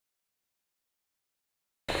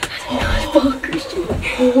Oh, Christian.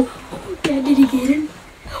 Oh, Dad, did he get him?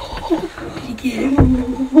 Oh, did he get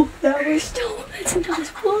him? Oh, that was still. That's a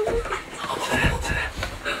nice book. That's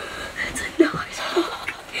a nice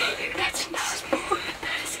book. That's a nice book.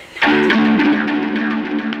 That is a nice book.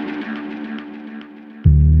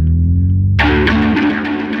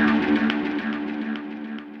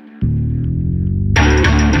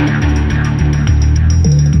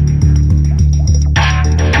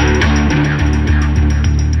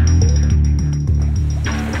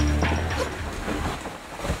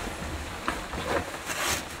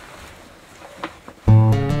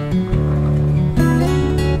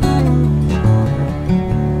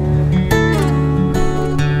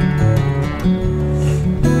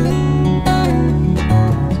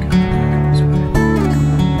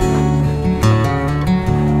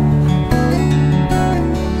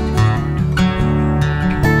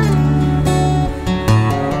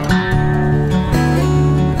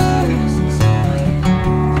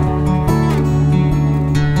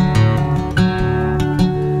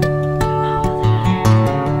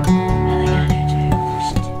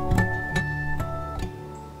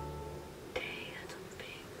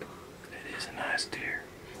 Deer.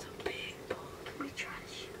 It's a big bull. Can we try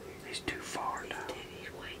to shoot him? He's too far now. He's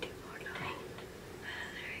way too far now.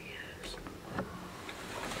 There he goes.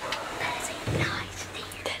 That's a nice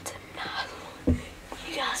deer. That's a nice one.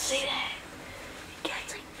 You gotta see that. He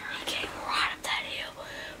came right up that hill,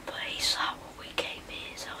 but he saw where we came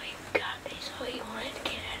in, so he wanted to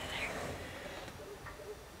get out of there.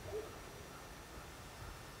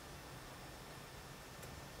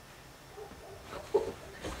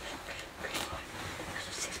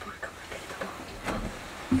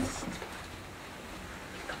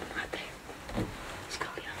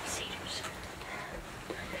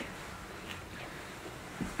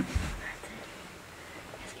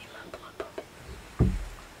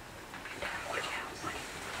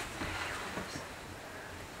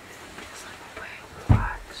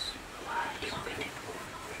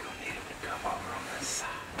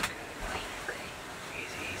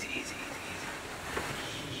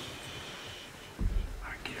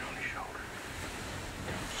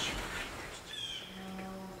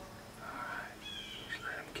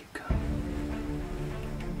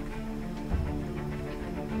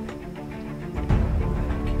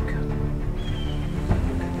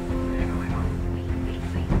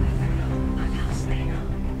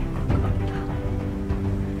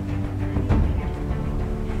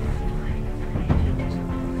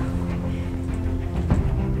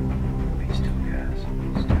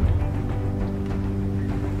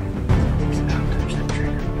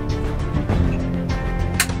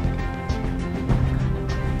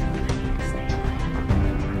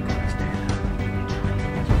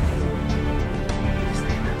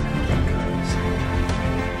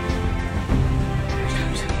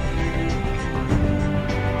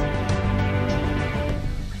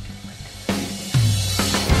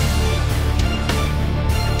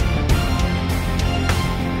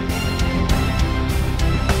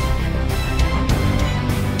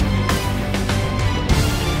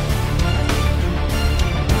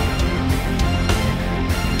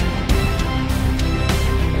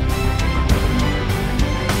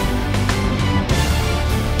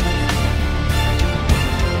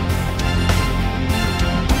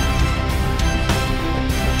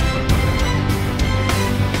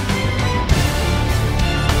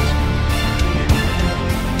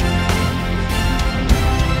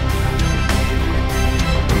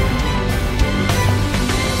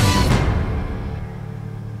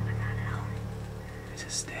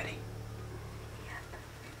 Steady. Yep.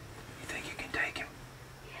 You think you can take him?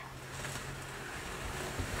 Yeah.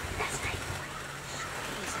 That's nice.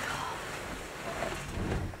 Squeeze it off.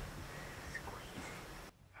 Squeeze it.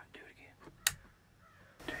 I'll do it again.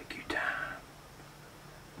 Take your time.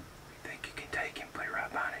 You think you can take him? Put it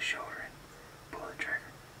right behind his shoulder and pull the trigger.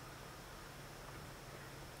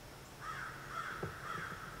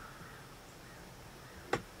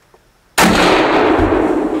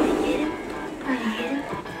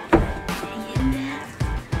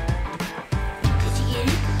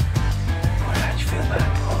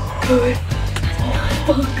 Good.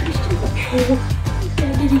 Oh, Christian. Oh,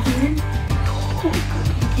 Dad, did he get him? Oh,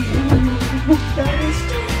 did he get him? Oh, that is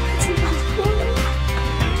still. That's a nice boy.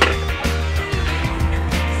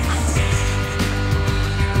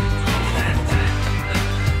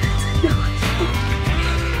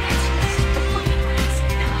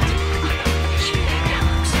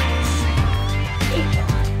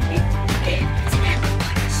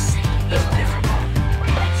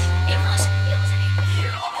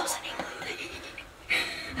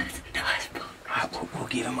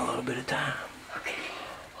 give him a little bit of time. Okay.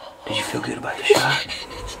 Did you feel good about the shot?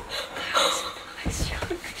 Nice shot.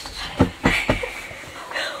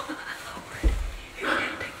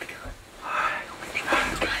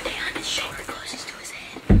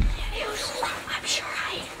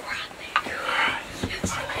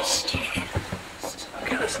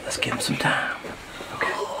 Let's give him some time.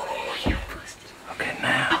 Okay. Okay,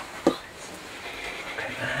 now.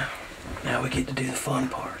 Okay, now we get to do the fun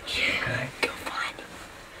parts. Okay. Go find him.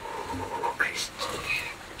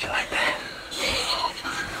 Did you like that?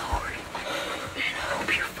 Man, I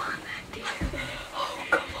hope you're fun back there. Oh,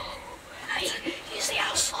 come on. Hey, you see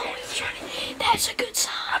how slow he's running? That's a good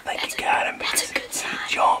sign. I think you got him. That's a good sign.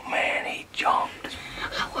 He jumped, man. He jumped.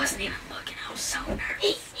 I wasn't even looking. I was so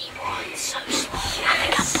nervous. He runs so slow. I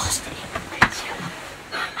think I busted him.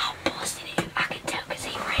 I busted him. I could tell because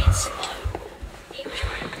he ran slow. He was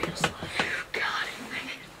running real slow. Got him, man.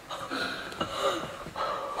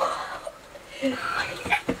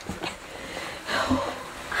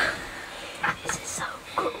 This is so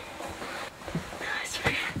cool. Nice,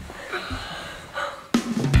 man.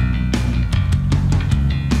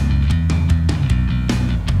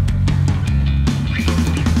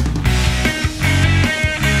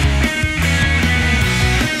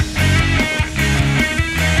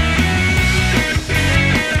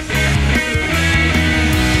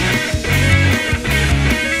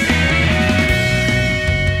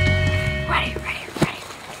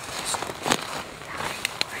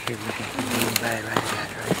 Here, look at the bag right there,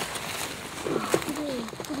 right?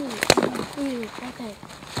 Okay.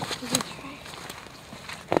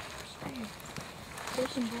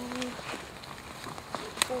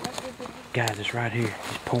 Guys, it's right here.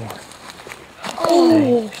 It's pouring.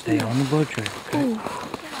 Oh! Stay on the blood trail, okay?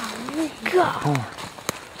 God! Pouring.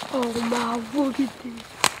 Oh my, look at this.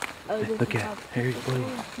 Look at it. Here's blue.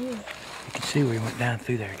 You can see where he went down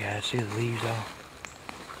through there, guys. See the leaves all.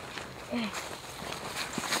 Hey.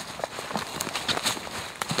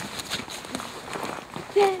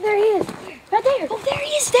 There he is. Right there. Oh, there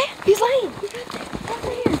he is, Dad. He's laying. He's right there. Right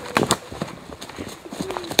there.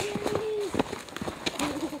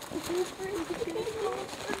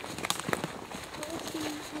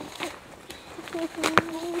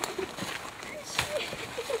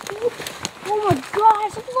 Oh my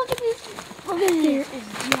gosh, look at this. Look at this. There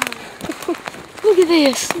is giant. Look at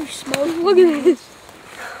this. Look at this.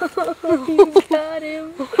 You got him.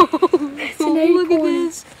 It's an acorn. Look at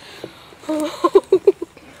this.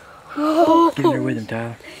 Get in there with him,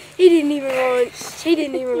 Tyler. He didn't even run. He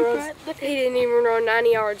didn't even run 90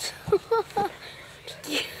 yards.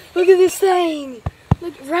 Look at this thing.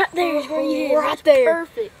 Look right there. Right there.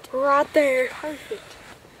 Perfect. Right there. Perfect.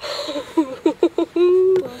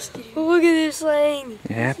 Look at this thing.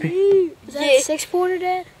 You happy? Is that a 6-pointer,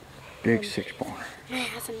 Dad? Big 6-pointer. Man,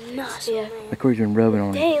 that's a nice one, man. Look where he's been rubbing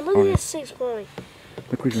on it. Dang, look at this 6-point.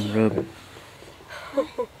 Look where he's been rubbing.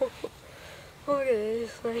 Look at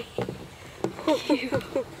this thing.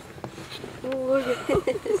 Look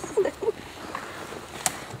at this.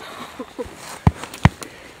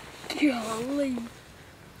 Golly.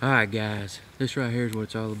 Alright guys, this right here is what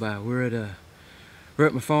it's all about. We're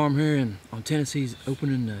at my farm here on Tennessee's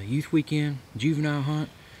opening youth weekend, juvenile hunt.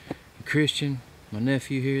 And Christian, my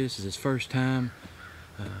nephew here, this is his first time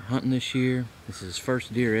hunting this year. This is his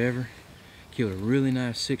first deer ever. Killed a really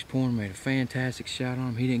nice 6-pointer, made a fantastic shot on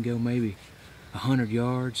him. He didn't go maybe 100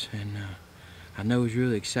 yards, and I know he's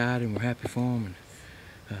really excited and we're happy for him.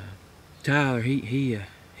 And Tyler, he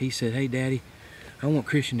said, "Hey Daddy, I want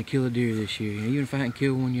Christian to kill a deer this year. You know, even if I haven't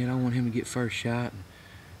killed one yet, I want him to get first shot." And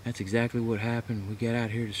that's exactly what happened. We got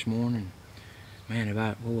out here this morning, man,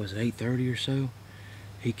 about, what was it, 8:30 or so.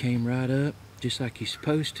 He came right up, just like he's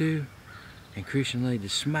supposed to, and Christian laid the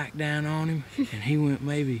smack down on him, and he went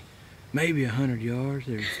maybe 100 yards.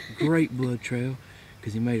 There was a great blood trail,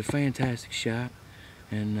 because he made a fantastic shot,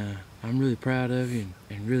 and I'm really proud of you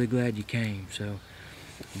and really glad you came. So,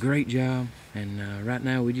 great job, and right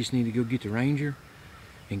now we just need to go get the ranger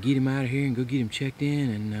and get him out of here and go get him checked in,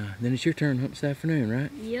 and then it's your turn to hunt this afternoon,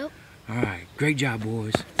 right? Yep. All right, great job,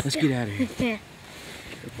 boys. Let's get out of here.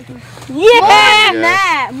 Yeah!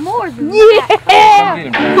 That! More than that! Get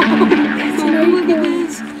him, Dad. Look at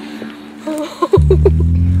this.